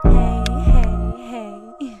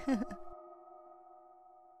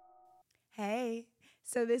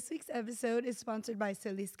So this week's episode is sponsored by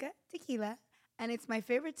Solisca Tequila, and it's my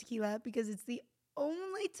favorite tequila because it's the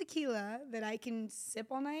only tequila that I can sip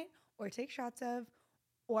all night or take shots of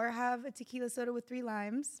or have a tequila soda with 3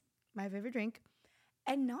 limes, my favorite drink,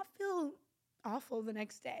 and not feel awful the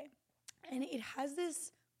next day. And it has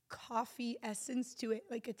this coffee essence to it,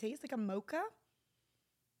 like it tastes like a mocha.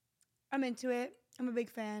 I'm into it. I'm a big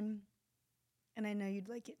fan, and I know you'd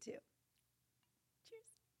like it too. Cheers.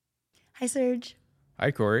 Hi, Serge. Hi,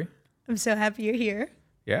 Corey. I'm so happy you're here.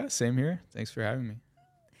 Yeah, same here. Thanks for having me.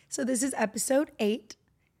 So this is episode 8,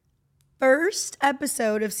 first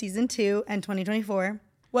episode of season 2 and 2024.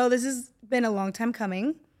 Well, this has been a long time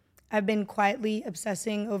coming. I've been quietly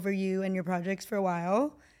obsessing over you and your projects for a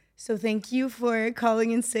while. So thank you for calling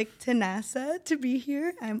in sick to NASA to be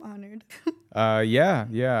here. I'm honored.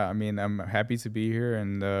 Yeah. I mean, I'm happy to be here,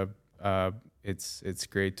 and it's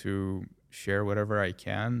great to share whatever I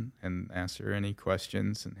can and answer any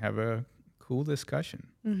questions and have a cool discussion.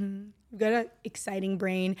 We've got an exciting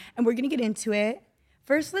brain, and we're going to get into it.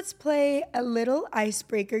 First, let's play a little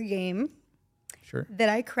icebreaker game Sure. that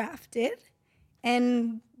I crafted,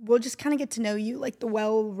 and we'll just kind of get to know you, like the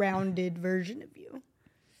well-rounded version of you.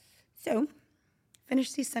 So,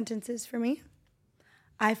 finish these sentences for me.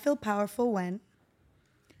 I feel powerful when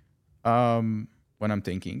When I'm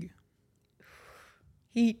thinking,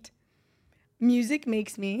 heat. Music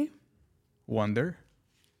makes me. wonder,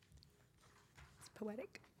 It's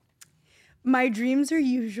poetic. My dreams are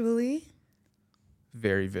usually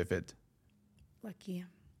very vivid, lucky.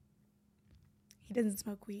 He doesn't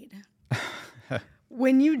smoke weed.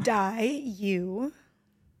 When you die, you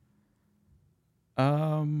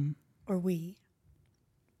um, or we.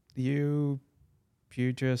 you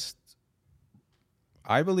just,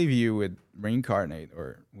 I believe you would reincarnate,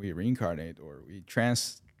 or we reincarnate, or we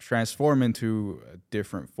transform into a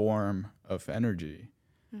different form of energy,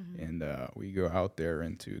 and we go out there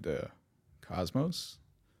into the cosmos.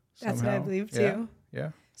 That's what I somehow. believe too.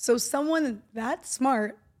 Yeah. So someone that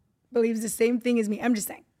smart believes the same thing as me. I'm just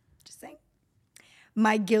saying.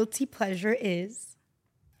 My guilty pleasure is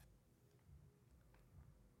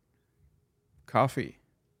Coffee.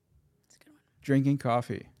 that's a good one. Drinking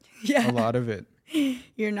coffee. Yeah. A lot of it.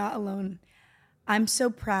 You're not alone. I'm so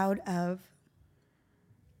proud of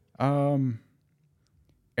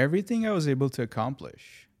Everything I was able to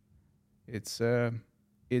accomplish. It's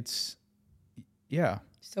yeah,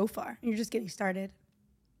 so far. You're just getting started.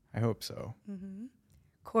 I hope so.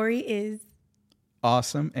 Corey is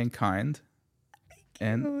Awesome and kind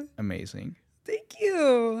and you. amazing. Thank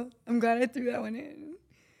you. I'm glad I threw that one in.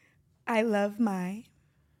 I love my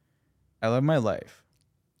I love my life.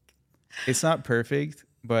 It's not perfect,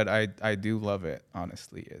 but I do love it,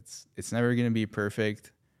 honestly. It's never going to be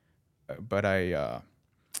perfect, but I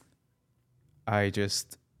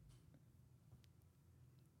just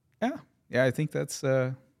yeah, I think that's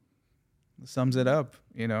sums it up.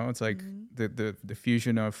 You know, it's like the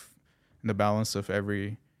fusion of and the balance of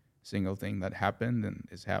every single thing that happened and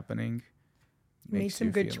is happening. made makes some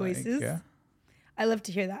you good feel like, choices. yeah. I love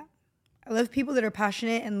to hear that. I love people that are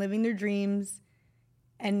passionate and living their dreams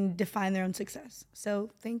and define their own success.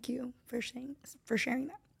 So thank you for sharing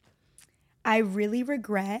that. I really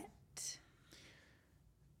regret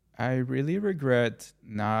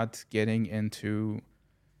not getting into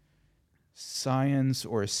science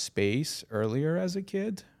or space earlier as a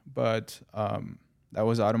kid, but that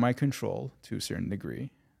was out of my control to a certain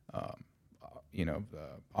degree. The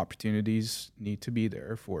opportunities need to be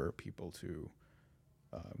there for people to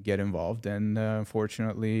get involved, and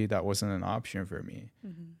unfortunately, that wasn't an option for me.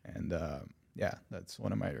 And that's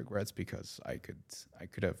one of my regrets, because I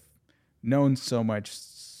could have known so much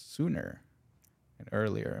sooner and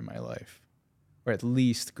earlier in my life, or at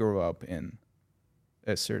least grow up in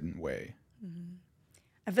a certain way.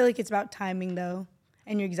 I feel like it's about timing though,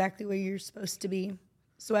 and you're exactly where you're supposed to be.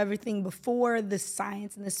 So everything before the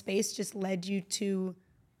science and the space just led you to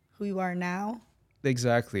who you are now.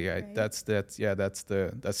 Exactly. Right. That's the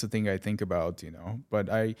thing I think about, But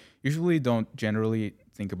I usually don't generally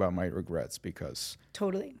think about my regrets, because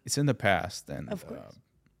Totally. it's in the past, and Of course.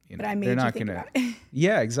 But I they're made you not think gonna. about it.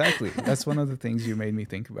 Yeah, exactly. That's one of the things you made me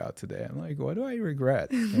think about today. I'm like, what do I regret?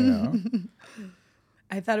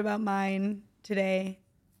 I thought about mine today.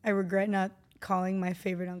 I regret not calling my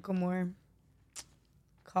favorite uncle more.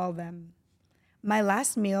 Call them. My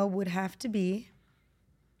last meal would have to be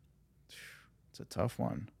It's a tough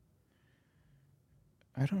one.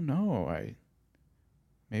 I don't know.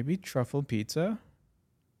 Maybe truffle pizza.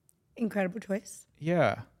 incredible choice.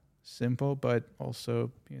 Yeah, simple, but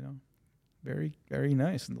also very, very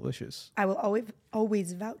nice and delicious. I will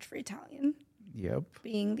always vouch for Italian. Yep.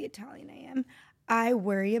 Being the Italian I am, I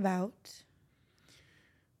worry about.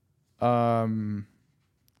 The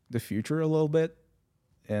future a little bit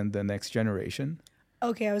and the next generation.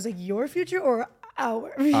 Okay, I was like, your future or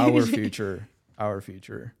our Our future. Our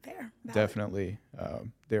future. Fair. Valid. Definitely.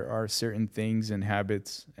 There are certain things and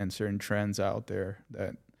habits and certain trends out there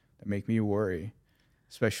that make me worry,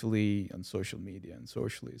 especially on social media and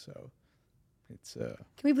socially. So it's Can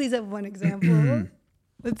we please have one example?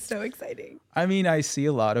 That's so exciting. I mean, I see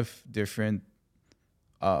a lot of different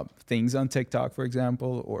things on TikTok, for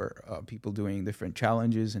example, or people doing different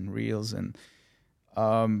challenges and reels, and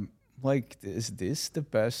like, is this the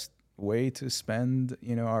best way to spend,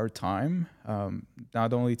 our time?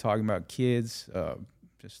 Not only talking about kids,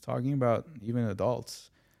 just talking about even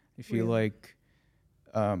adults. I feel Really? like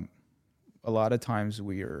a lot of times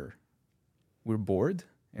we're bored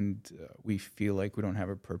and we feel like we don't have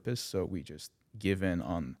a purpose, so we just give in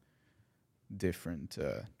on different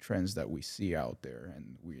trends that we see out there,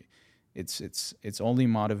 and it's only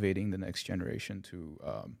motivating the next generation to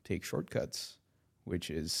take shortcuts, which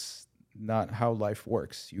is not how life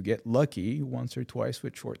works. You get lucky once or twice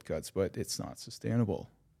with shortcuts, but it's not sustainable.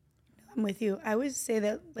 I'm with you. I always say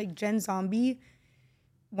that like Gen Zombie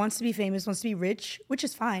wants to be famous, wants to be rich, which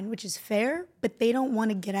is fine, which is fair, but they don't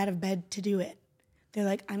want to get out of bed to do it. They're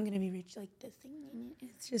like, I'm gonna be rich, like this thing.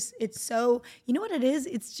 It's so, you know what it is?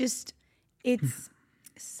 It's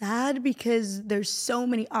sad because there's so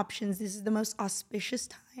many options. This is the most auspicious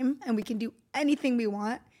time and we can do anything we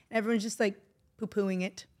want. And everyone's just like poo-pooing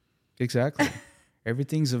it. Exactly.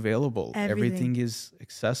 Everything's available. Everything. Everything is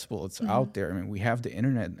accessible. It's out there. I mean, we have the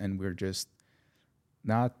internet and we're just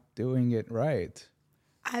not doing it right.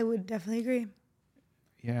 I would definitely agree.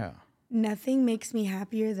 Yeah. Nothing makes me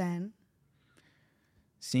happier than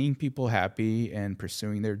Seeing people happy and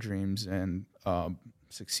pursuing their dreams and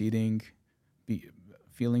succeeding,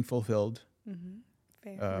 feeling fulfilled.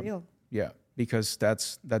 fair, real. Yeah, because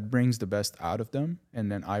that brings the best out of them,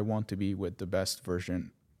 and then I want to be with the best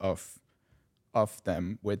version of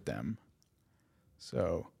them with them.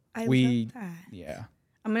 So I love that. yeah,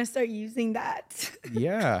 I'm gonna start using that.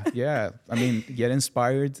 yeah. I mean, get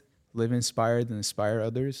inspired, live inspired, and inspire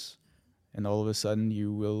others, and all of a sudden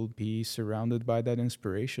you will be surrounded by that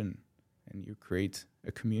inspiration, and you create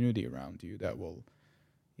a community around you that will,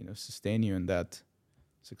 sustain you in that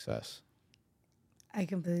success. I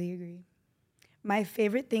completely agree. My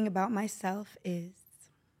favorite thing about myself is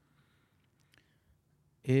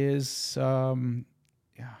Yeah,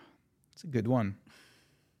 it's a good one.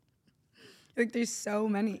 like there's so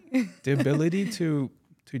many. The ability to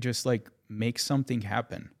just like make something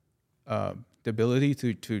happen, the ability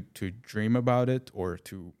to dream about it, or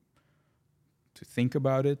to think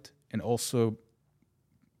about it, and also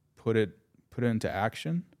put it into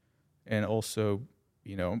action, and also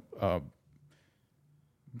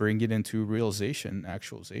bring it into realization,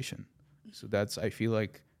 actualization. So I feel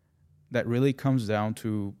like that really comes down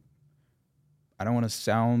to, I don't want to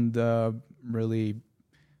sound really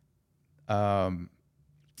I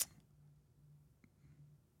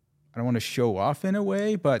don't want to show off in a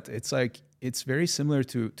way, but it's like, it's very similar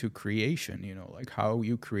to creation, like how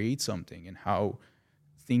you create something and how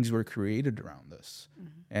things were created around us.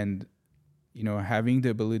 And, having the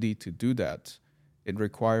ability to do that, it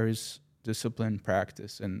requires discipline,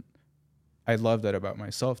 practice. And I love that about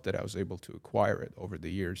myself, that I was able to acquire it over the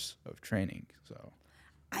years of training. So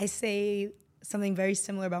I say something very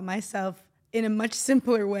similar about myself in a much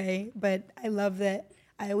simpler way, but I love that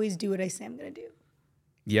I always do what I say I'm gonna do.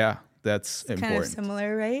 yeah, that's Kind important. of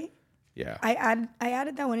similar, right? Yeah. I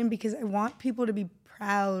added that one in because I want people to be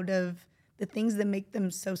proud of the things that make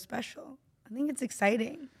them so special. I think it's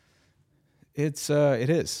exciting. It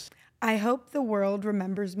is. I hope the world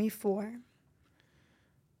remembers me for.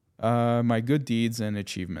 My good deeds and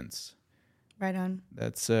achievements. Right on.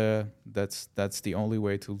 That's the only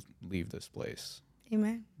way to leave this place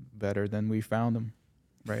Amen. better than we found them,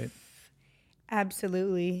 right?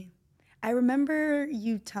 Absolutely. I remember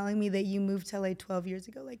you telling me that you moved to LA 12 years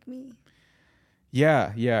ago, like me.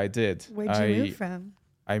 Yeah, I did. Where'd you move from?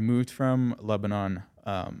 I moved from Lebanon.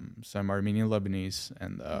 So I'm Armenian Lebanese,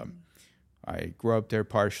 and I grew up there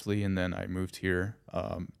partially, and then I moved here.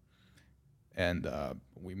 And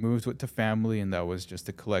we moved with the family, and that was just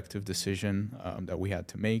a collective decision that we had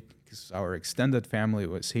to make, because our extended family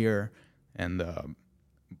was here, and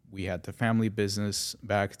we had the family business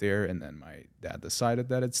back there, and then my dad decided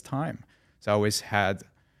that it's time. So I always had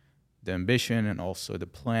the ambition and also the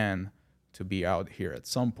plan to be out here at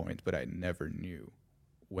some point, but I never knew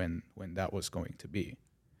when that was going to be.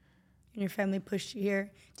 and your family pushed you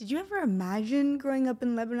here. Did you ever imagine growing up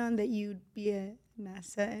in Lebanon that you'd be a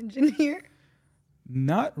NASA engineer?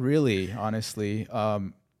 Not really, honestly.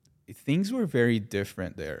 Things were very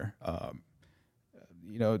different there.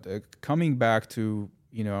 Coming back to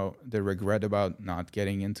the regret about not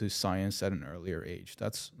getting into science at an earlier age.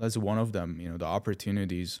 That's one of them. The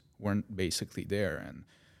opportunities weren't basically there, and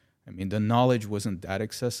I mean the knowledge wasn't that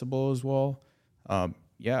accessible as well.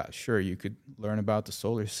 Yeah, sure, you could learn about the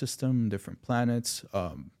solar system, different planets,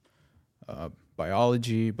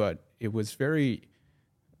 biology, but it was very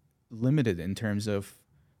limited in terms of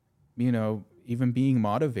even being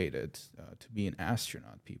motivated to be an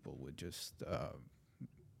astronaut. People would just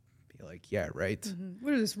be like, yeah, right. Mm-hmm.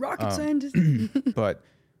 What is this, rocket scientist? But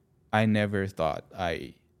I never thought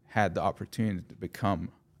I had the opportunity to become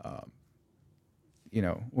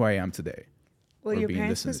who I am today. Well, your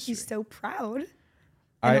parents must be so proud.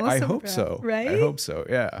 I hope proud, so. Right? I hope so,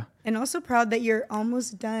 yeah. And also proud that you're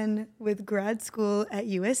almost done with grad school at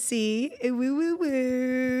USC. Woo, woo,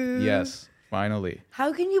 woo. Yes, finally.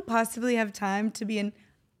 How can you possibly have time to be an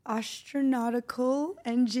astronautical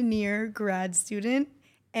engineer grad student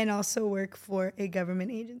and also work for a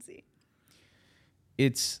government agency?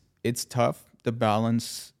 It's tough, the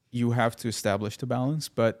balance. You have to establish the balance,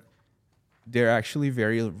 but they're actually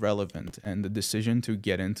very relevant. And the decision to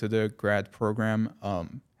get into the grad program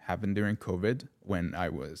happened during COVID when I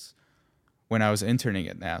was interning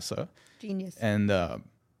at NASA. Genius.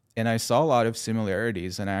 And I saw a lot of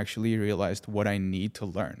similarities, and I actually realized what I need to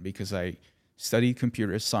learn because I studied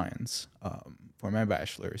computer science for my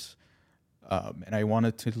bachelor's, and I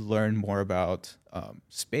wanted to learn more about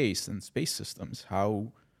space and space systems,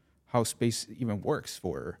 how space even works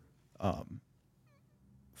for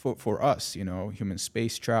us, human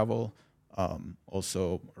space travel,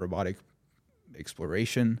 also robotic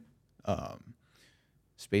exploration,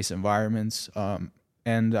 space environments.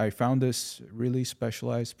 And I found this really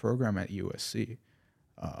specialized program at USC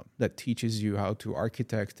that teaches you how to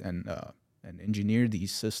architect and engineer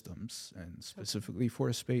these systems, and specifically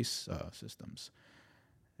for space systems.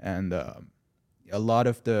 And a lot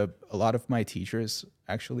of my teachers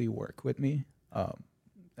actually work with me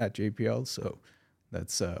at JPL, so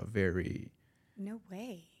that's very... No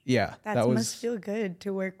way. Yeah. That must feel good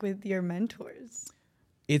to work with your mentors.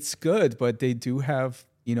 It's good, but they do have,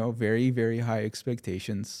 very, very high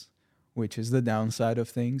expectations, which is the downside of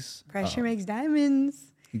things. Pressure makes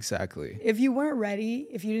diamonds. Exactly. If you weren't ready,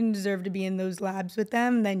 if you didn't deserve to be in those labs with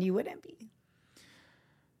them, then you wouldn't be.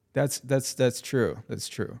 That's true. That's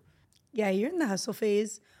true. Yeah, you're in the hustle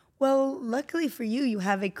phase. Well, luckily for you, you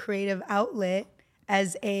have a creative outlet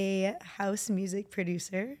as a house music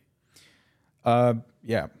producer.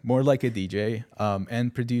 Yeah, more like a DJ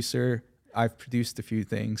and producer. I've produced a few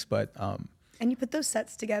things, but... And you put those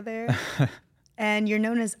sets together, and you're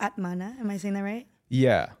known as Atmana. Am I saying that right?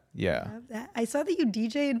 Yeah. I love that. I saw that you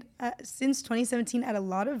DJ'd since 2017 at a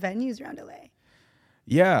lot of venues around LA.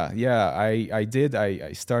 Yeah, I did.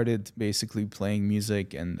 I started basically playing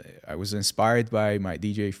music, and I was inspired by my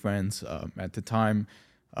DJ friends at the time.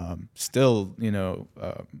 Still,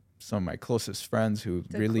 some of my closest friends who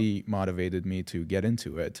really motivated me to get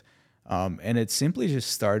into it. And it simply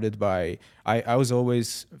just started by, I was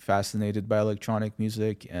always fascinated by electronic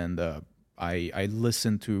music, and I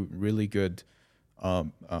listened to really good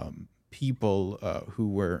people who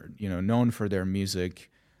were, known for their music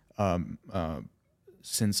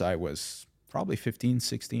since I was probably 15,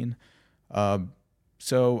 16.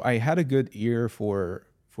 So I had a good ear for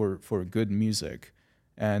good music.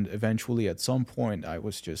 And eventually, at some point, I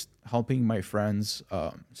was just helping my friends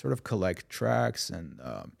sort of collect tracks and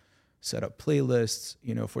set up playlists,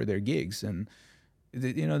 for their gigs. And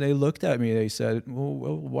they looked at me. They said, "Well,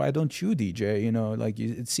 why don't you DJ?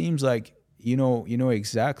 It seems like you know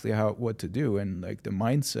exactly what to do, and like the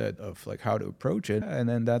mindset of like how to approach it." And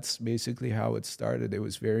then that's basically how it started. It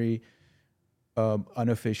was very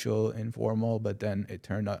unofficial, informal, but then it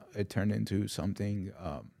turned into something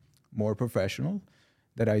more professional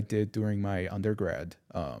that I did during my undergrad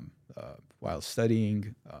while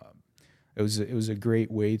studying. It was a great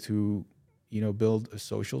way to, build a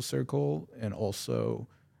social circle and also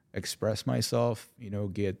express myself,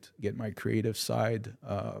 get my creative side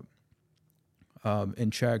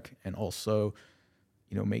in check, and also,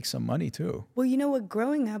 make some money too. Well, you know what?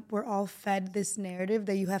 Growing up, we're all fed this narrative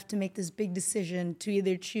that you have to make this big decision to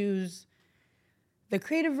either choose the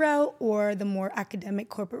creative route or the more academic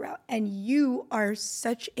corporate route. And you are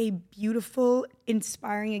such a beautiful,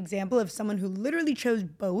 inspiring example of someone who literally chose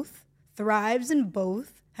both, thrives in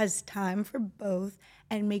both, has time for both,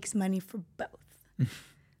 and makes money for both.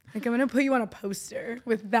 Like, I'm going to put you on a poster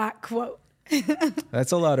with that quote.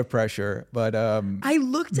 That's a lot of pressure, but I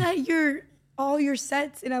looked at all your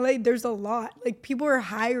sets in LA. There's a lot. Like, people are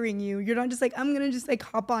hiring you. You're not just like, I'm going to just like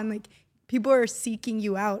hop on. Like, people are seeking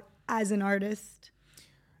you out as an artist.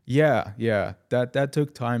 yeah, that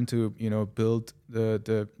took time to, you know, build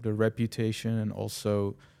the reputation and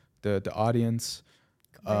also the audience.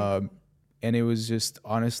 Very cool. And it was just,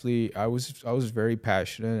 honestly, I was very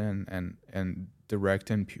passionate and direct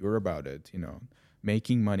and pure about it. You know,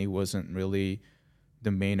 making money wasn't really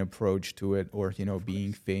the main approach to it, or, you know,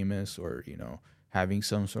 being famous, or, you know, having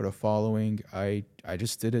some sort of following. I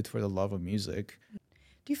just did it for the love of music.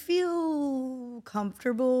 Do you feel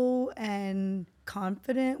comfortable and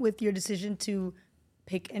confident with your decision to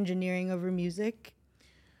pick engineering over music?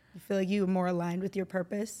 You feel like you were more aligned with your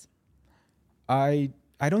purpose? I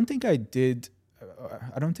don't think I did.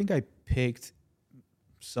 I don't think I picked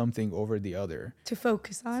something over the other. To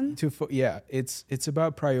focus on? Yeah, it's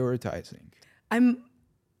about prioritizing. I'm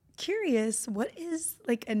curious, what is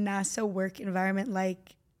like a NASA work environment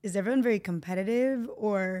like? Is everyone very competitive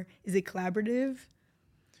or is it collaborative?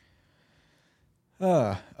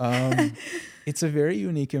 It's a very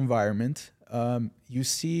unique environment. You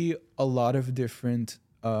see a lot of different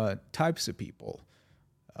types of people.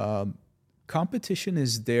 Competition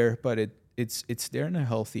is there, but it's there in a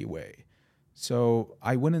healthy way. So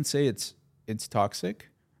I wouldn't say it's toxic,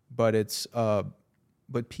 but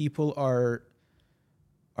but people are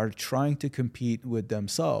trying to compete with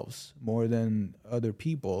themselves more than other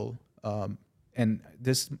people. And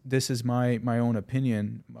this is my own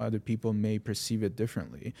opinion. Other people may perceive it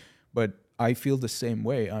differently, but I feel the same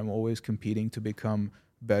way. I'm always competing to become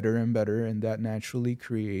better and better, and that naturally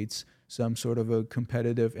creates some sort of a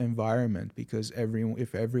competitive environment, because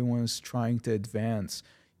if everyone's trying to advance,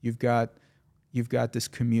 you've got this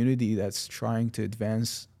community that's trying to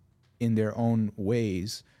advance in their own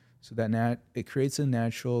ways, so that it creates a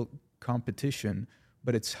natural competition,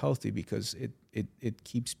 but it's healthy because it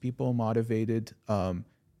keeps people motivated.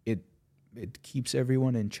 It keeps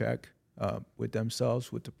everyone in check, with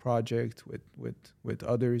themselves, with the project, with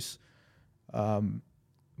others.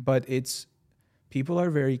 But people are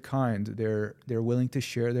very kind. They're willing to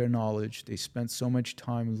share their knowledge. They spend so much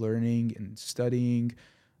time learning and studying,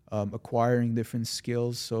 acquiring different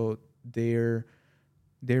skills. So they're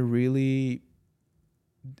really,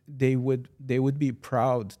 they would be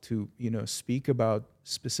proud to, you know, speak about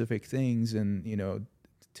specific things and, you know,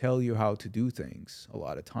 tell you how to do things a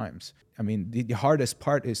lot of times. I mean, the hardest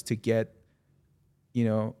part is to get, you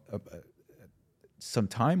know, some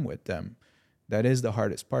time with them. That is the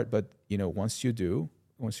hardest part. But, you know, once you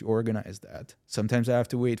organize that, sometimes I have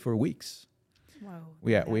to wait for weeks. Wow.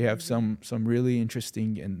 Yeah, we have some really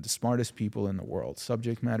interesting and the smartest people in the world,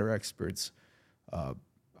 subject matter experts,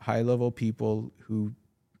 high level people who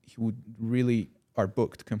really are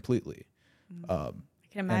booked completely. I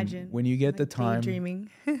can imagine. When you get like the time, daydreaming.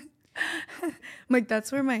 I'm like,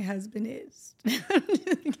 that's where my husband is.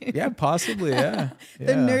 yeah, possibly, yeah.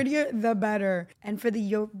 The nerdier, the better. And for the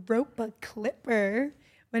Europa Clipper,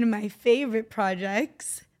 one of my favorite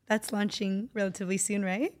projects, that's launching relatively soon,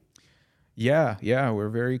 right? Yeah, we're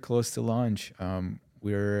very close to launch.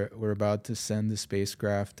 We're about to send the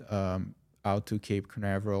spacecraft out to Cape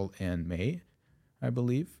Canaveral in May, I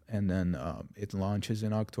believe, and then it launches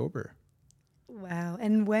in October. Wow.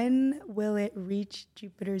 And when will it reach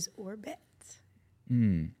Jupiter's orbit?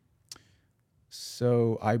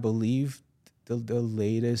 So I believe the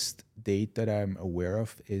latest date that I'm aware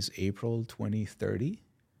of is April 2030.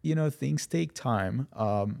 You know, things take time.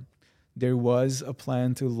 There was a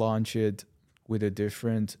plan to launch it with a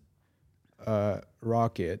different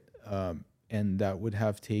rocket, and that would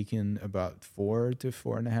have taken about 4 to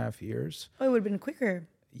 4.5 years. Oh, it would have been quicker.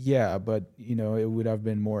 Yeah, but, you know, it would have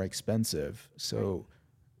been more expensive. So,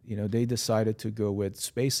 you know, they decided to go with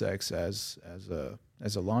SpaceX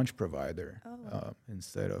as a launch provider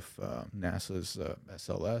instead of NASA's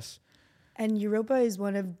SLS. And Europa is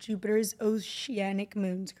one of Jupiter's oceanic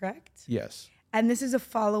moons, correct? Yes. And this is a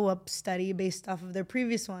follow-up study based off of their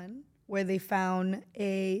previous one, where they found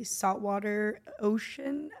a saltwater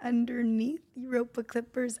ocean underneath Europa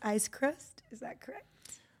Clipper's ice crust. Is that correct?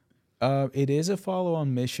 It is a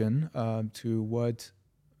follow-on mission to what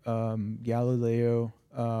Galileo,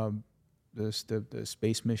 the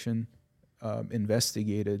space mission,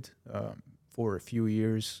 investigated for a few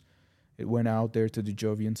years. It went out there to the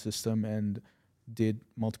Jovian system and did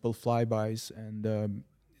multiple flybys and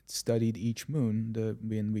studied each moon.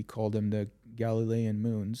 We call them the Galilean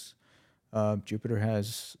moons. Jupiter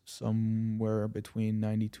has somewhere between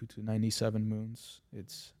 92 to 97 moons.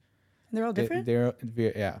 They're all different?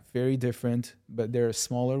 Yeah, very different, but they're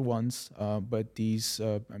smaller ones. But these,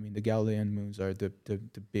 I mean, the Galilean moons are the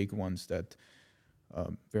big ones that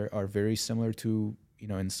are very similar to,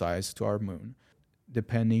 in size to our moon.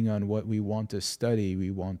 Depending on what we want to study,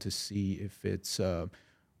 we want to see if it's,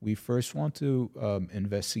 we first want to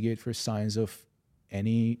investigate for signs of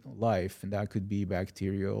any life, and that could be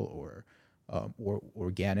bacterial or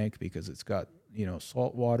organic because it's got,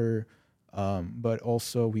 salt water. But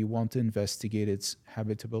also we want to investigate its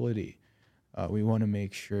habitability. We want to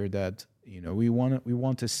make sure that, we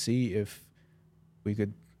want to see if we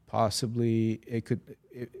could possibly,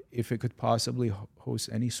 if it could possibly host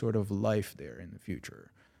any sort of life there in the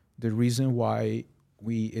future. The reason why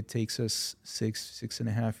it takes us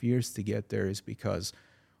 6.5 years to get there is because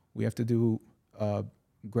we have to do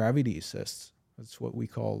gravity assists. That's what we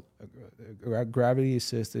call gravity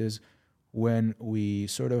assist, is when we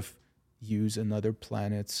sort of use another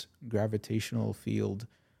planet's gravitational field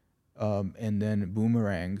and then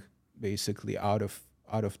boomerang basically out of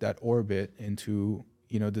that orbit into,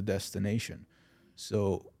 the destination.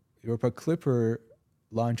 So Europa Clipper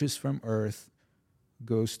launches from Earth,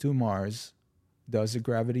 goes to Mars, does a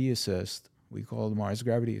gravity assist. We call it Mars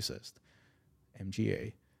Gravity Assist,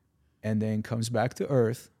 MGA, and then comes back to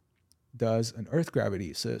Earth, does an Earth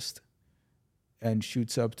Gravity Assist, and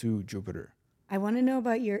shoots up to Jupiter. I want to know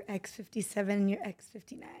about your X57 and your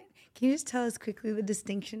X59. Can you just tell us quickly the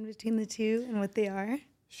distinction between the two and what they are?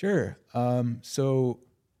 Sure.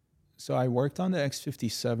 So I worked on the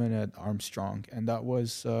X57 at Armstrong, and that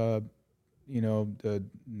was, the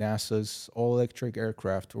NASA's all-electric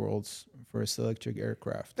aircraft, world's first electric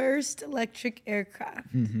aircraft. First electric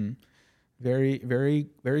aircraft. Mm-hmm. Very, very,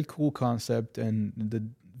 very cool concept, and the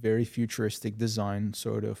very futuristic design,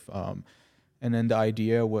 sort of. And then the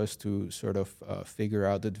idea was to sort of figure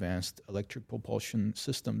out advanced electric propulsion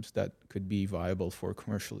systems that could be viable for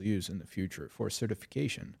commercial use in the future for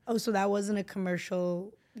certification. Oh, so that wasn't a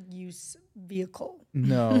commercial use vehicle?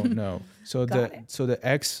 No. So the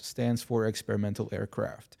X stands for experimental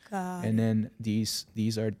aircraft. And then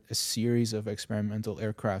these are a series of experimental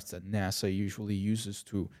aircrafts that NASA usually uses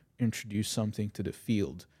to introduce something to the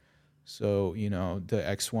field. So, the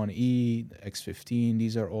X1E, the X15,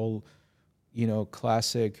 these are all,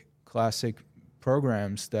 classic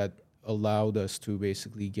programs that allowed us to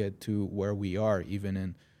basically get to where we are,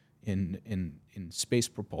 even in space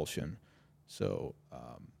propulsion. So,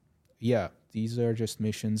 these are just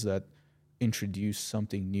missions that introduce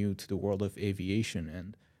something new to the world of aviation.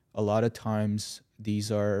 And a lot of times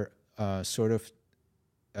these are sort of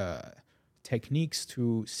techniques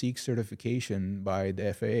to seek certification by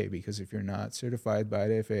the FAA, because if you're not certified by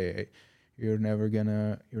the FAA, you're never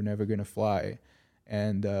gonna fly.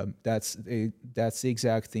 And that's the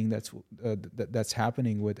exact thing that's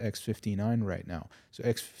happening with X59 right now. So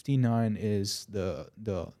X59 is the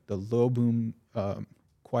low boom,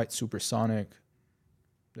 quite supersonic.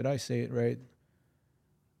 Did I say it right?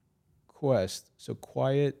 Quest. So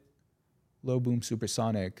quiet, low boom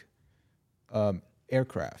supersonic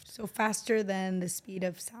aircraft. So faster than the speed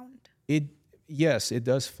of sound. Yes, it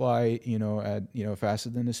does fly, at faster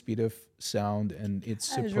than the speed of sound, and it's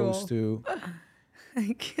supposed to.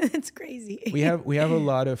 It's crazy. We have a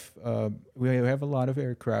lot of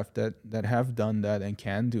aircraft that have done that and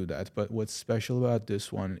can do that. But what's special about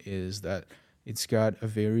this one is that it's got a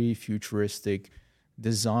very futuristic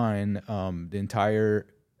design. The entire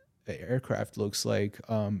aircraft looks like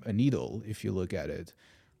a needle if you look at it.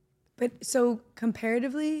 But so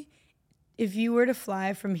comparatively, if you were to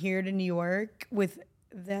fly from here to New York with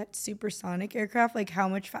that supersonic aircraft, like how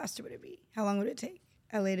much faster would it be? How long would it take?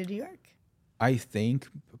 LA to New York? I think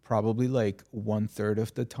probably like 1/3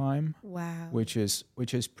 of the time. Wow. Which is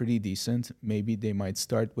pretty decent. Maybe they might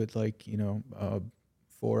start with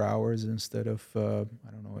 4 hours instead of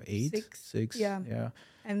 8, 6. Yeah.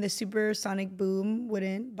 And the supersonic boom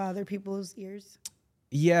wouldn't bother people's ears.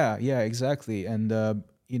 Yeah, exactly. And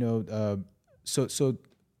so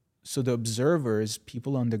the observers,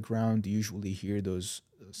 people on the ground, usually hear those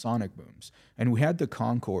sonic booms. And we had the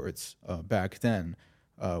Concords back then,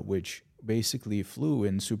 which basically flew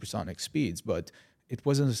in supersonic speeds, but it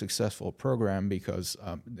wasn't a successful program because,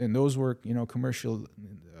 and those were, commercial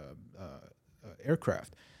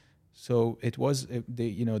aircraft. So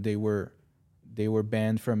they were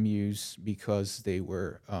banned from use because they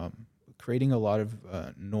were creating a lot of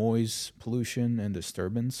noise pollution and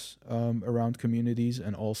disturbance around communities,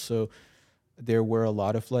 and also there were a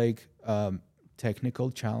lot of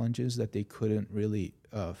technical challenges that they couldn't really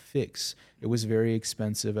fix. It was very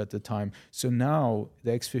expensive at the time. So now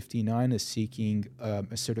the X59 is seeking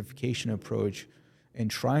a certification approach and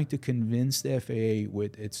trying to convince the FAA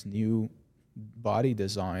with its new body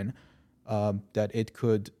design that it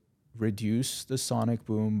could reduce the sonic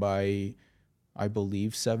boom by, I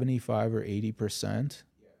believe, 75 or 80%.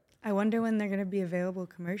 I wonder when they're going to be available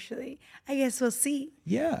commercially. I guess we'll see.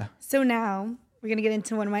 Yeah. So now we're going to get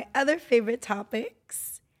into one of my other favorite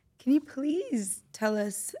topics. Can you please tell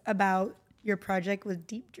us about your project with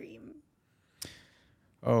Deep Dream?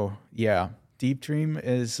 Oh, yeah. Deep Dream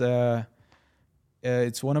is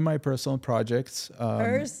it's one of my personal projects.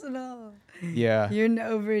 Personal. Yeah. You're an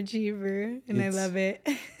overachiever, and I love it.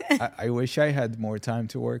 I wish I had more time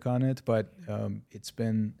to work on it, but it's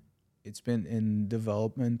been in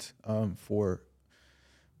development for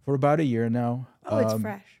about a year now. Oh, it's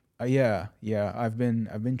fresh. Yeah. I've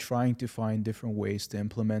been trying to find different ways to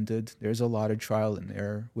implement it. There's a lot of trial and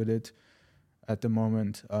error with it at the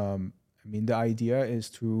moment. I mean, the idea is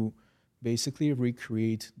to basically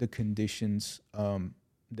recreate the conditions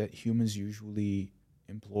that humans usually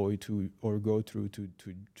employ to or go through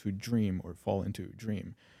to dream or fall into a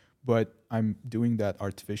dream. But I'm doing that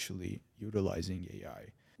artificially utilizing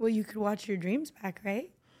AI. Well, you could watch your dreams back,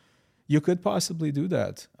 right? You could possibly do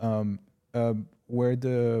that. Where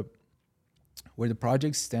the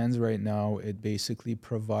project stands right now, it basically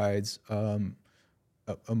provides a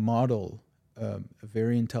model, a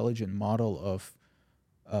very intelligent model of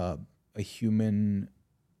a human,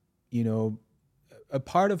 a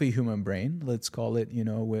part of a human brain, let's call it,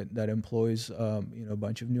 that employs, a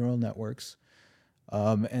bunch of neural networks.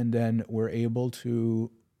 And then we're able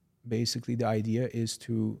to, basically the idea is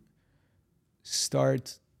to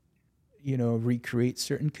start, recreate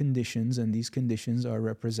certain conditions, and these conditions are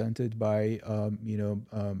represented by,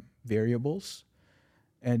 variables.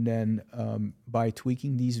 And then by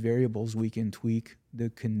tweaking these variables, we can tweak the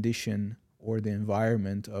condition or the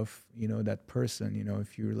environment of, that person.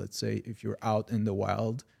 If you're out in the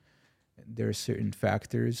wild, there are certain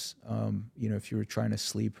factors, if you were trying to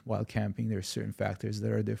sleep while camping, there are certain factors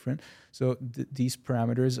that are different. So these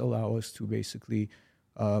parameters allow us to basically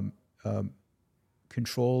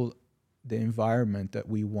control the environment that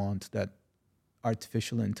we want that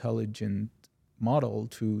artificial intelligent model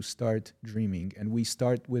to start dreaming. And we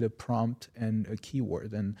start with a prompt and a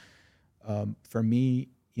keyword. And for me,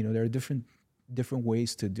 there are different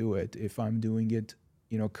ways to do it. If I'm doing it,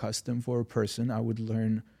 custom for a person, I would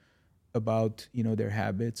learn about, their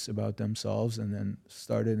habits, about themselves, and then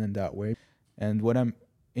start it in that way. And what I'm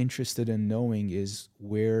interested in knowing is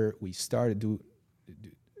where we started,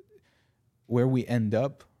 where we end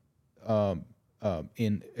up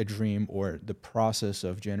in a dream, or the process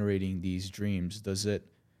of generating these dreams. Does it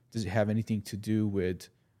have anything to do with,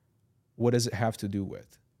 what does it have to do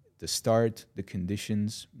with? The start, the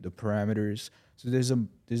conditions, the parameters. So there's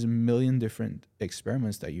a million different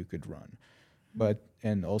experiments that you could run.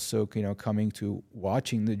 And also, coming to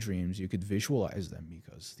watching the dreams, you could visualize them,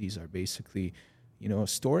 because these are basically,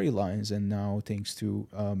 storylines. And now, thanks to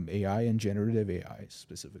AI and generative AI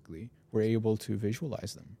specifically, we're able to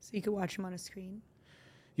visualize them. So you could watch them on a screen?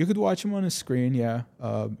 You could watch them on a screen, yeah.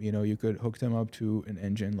 You could hook them up to an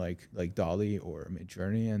engine like DALL-E or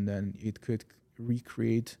Midjourney, and then it could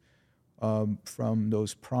recreate from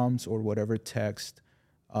those prompts or whatever text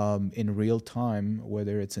in real time,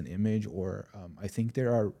 whether it's an image or I think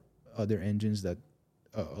there are other engines that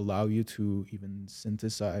allow you to even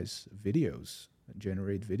synthesize videos,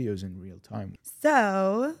 generate videos in real time.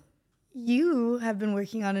 So you have been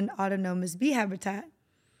working on an autonomous bee habitat,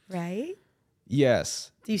 right?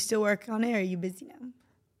 Yes. Do you still work on it, or are you busy now?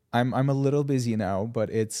 I'm a little busy now, but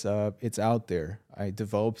it's out there. I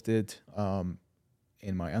developed it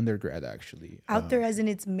in my undergrad, actually. Out there as in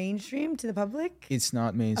it's mainstream to the public? It's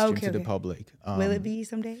not mainstream to the public. Will it be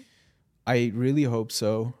someday? I really hope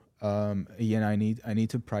so. Again, I need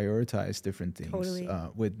to prioritize different things. Totally.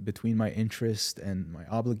 Between my interest and my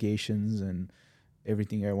obligations and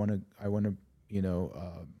everything I want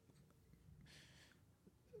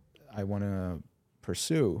to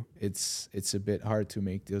pursue. It's a bit hard to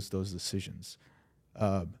make those decisions.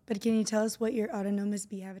 But can you tell us what your autonomous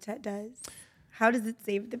bee habitat does? How does it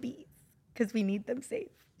save the bees? Because we need them safe.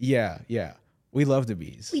 Yeah. We love the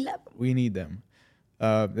bees. We love them. We need them.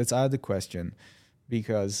 That's out of the question,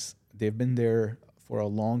 because they've been there for a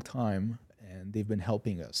long time and they've been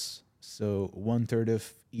helping us. So 1/3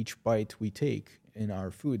 of each bite we take in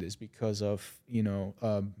our food is because of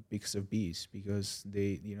bees, because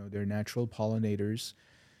they're natural pollinators,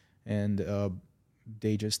 and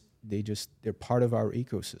they're part of our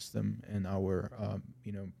ecosystem and our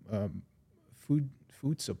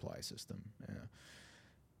food supply system.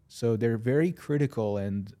 So they're very critical,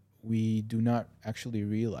 and we do not actually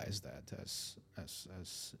realize that as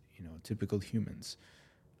typical humans.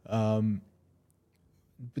 Um,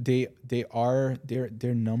 but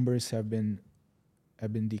their numbers have been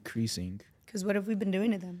decreasing. Because what have we been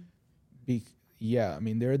doing to them? Be, yeah, I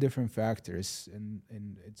mean there are different factors, and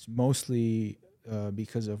it's mostly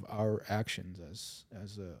because of our actions as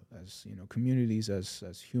communities,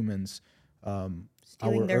 as humans.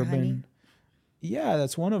 Stealing Our their urban honey. Yeah,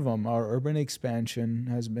 that's one of them. Our urban expansion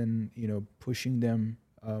has been, pushing them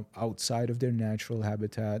outside of their natural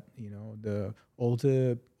habitat. All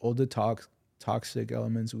the toxic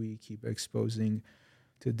elements we keep exposing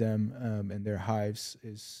to them and their hives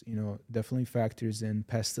is, definitely factors in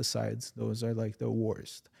pesticides. Those are like the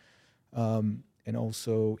worst. And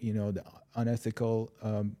also, the unethical,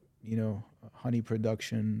 honey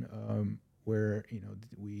production, where,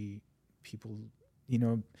 we people, you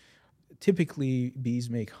know, typically bees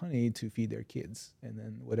make honey to feed their kids, and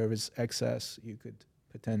then whatever's excess you could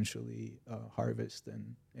potentially harvest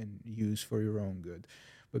and use for your own good.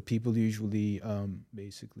 But people usually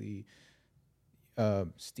basically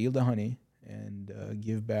steal the honey and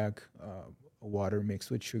give back water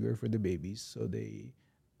mixed with sugar for the babies, so they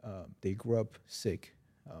grow up sick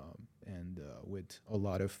and with a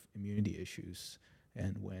lot of immunity issues.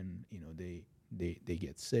 And when they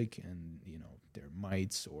get sick, and there are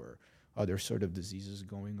mites or other sort of diseases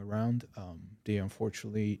going around, they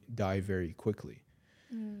unfortunately die very quickly.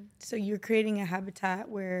 So you're creating a habitat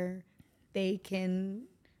where they can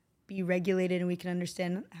be regulated and we can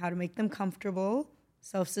understand how to make them comfortable,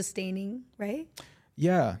 self-sustaining, right?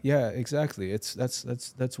 Yeah, exactly.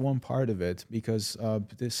 That's one part of it, because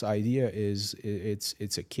this idea is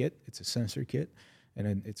it's a kit, it's a sensor kit,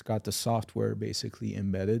 and it's got the software basically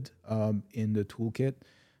embedded in the toolkit.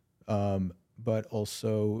 But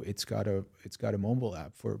also it's got a mobile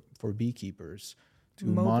app for beekeepers to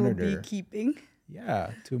Mobile monitor. beekeeping.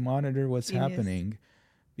 Yeah, to monitor what's Genius. happening,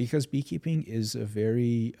 because beekeeping is a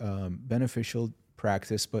very beneficial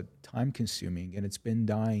practice, but time consuming, and it's been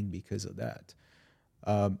dying because of that.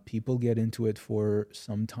 People get into it for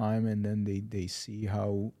some time, and then they see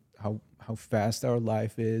how fast our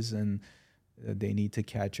life is, and they need to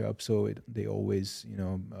catch up. So they always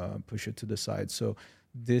push it to the side. So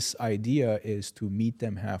this idea is to meet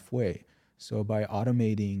them halfway. So by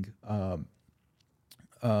automating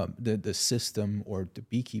the system, or the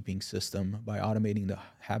beekeeping system, by automating the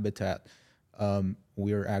habitat,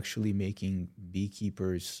 we're actually making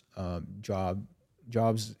beekeepers'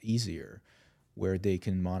 jobs easier, where they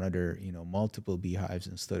can monitor multiple beehives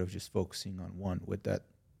instead of just focusing on one with that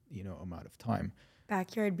amount of time.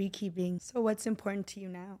 Backyard beekeeping. So what's important to you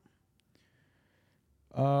now?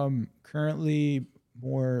 Currently,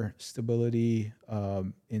 more stability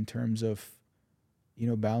in terms of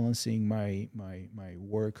balancing my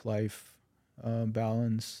work life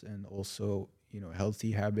balance, and also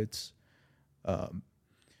healthy habits. Um,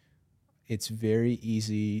 it's very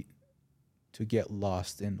easy to get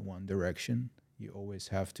lost in one direction. You always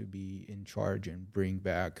have to be in charge and bring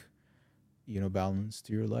back balance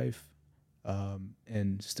to your life.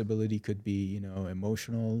 And stability could be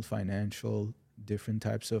emotional, financial, different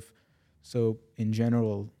types of. So in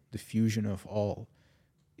general, the fusion of all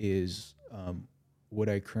is what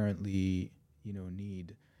I currently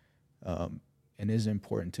need, and is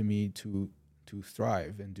important to me to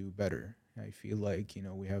thrive and do better. I feel like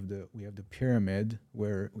we have the pyramid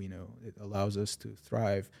where it allows us to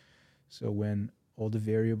thrive. So when all the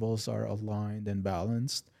variables are aligned and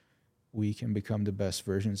balanced, we can become the best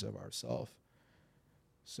versions of ourselves.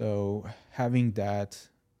 So having that,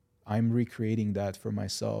 I'm recreating that for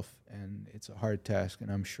myself, and it's a hard task,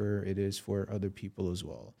 and I'm sure it is for other people as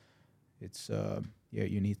well. It's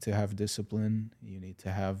you need to have discipline, you need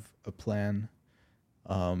to have a plan,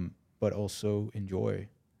 but also enjoy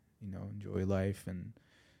life and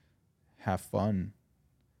have fun.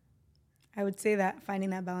 I would say that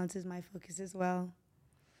finding that balance is my focus as well.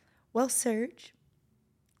 Well, Serge,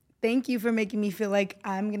 thank you for making me feel like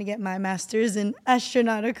I'm going to get my master's in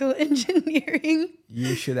astronautical engineering.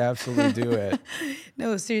 You should absolutely do it.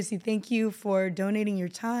 No, seriously, thank you for donating your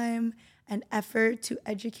time and effort to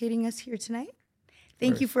educating us here tonight.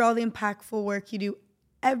 Thank you for all the impactful work you do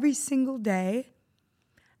every single day.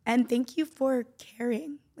 And thank you for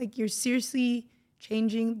caring. Like, you're seriously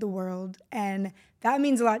changing the world, and that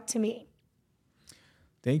means a lot to me.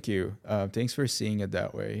 Thank you. Thanks for seeing it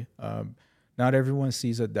that way. Not everyone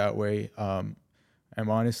sees it that way. I'm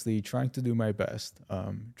honestly trying to do my best,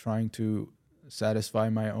 trying to satisfy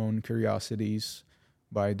my own curiosities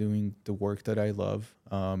by doing the work that I love,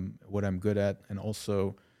 what I'm good at, and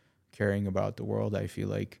also caring about the world. I feel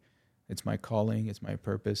like it's my calling, it's my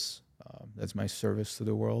purpose. That's my service to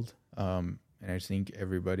the world. And I think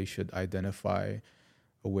everybody should identify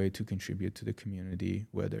a way to contribute to the community,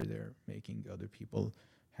 whether they're making other people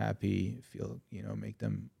happy, make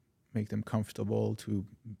them comfortable to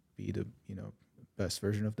be the, best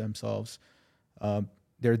version of themselves.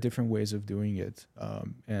 There are different ways of doing it.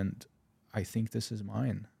 And I think this is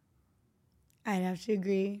mine. I'd have to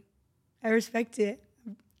agree. I respect it.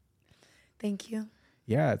 Thank you.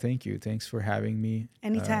 Yeah, thank you. Thanks for having me.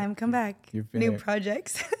 Anytime. Come back. New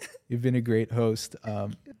projects. You've been a great host.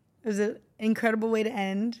 It was an incredible way to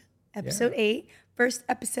end episode 8, first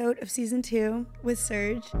episode of season 2 with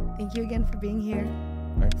Serge. Thank you again for being here.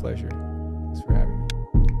 My pleasure. Thanks for having me.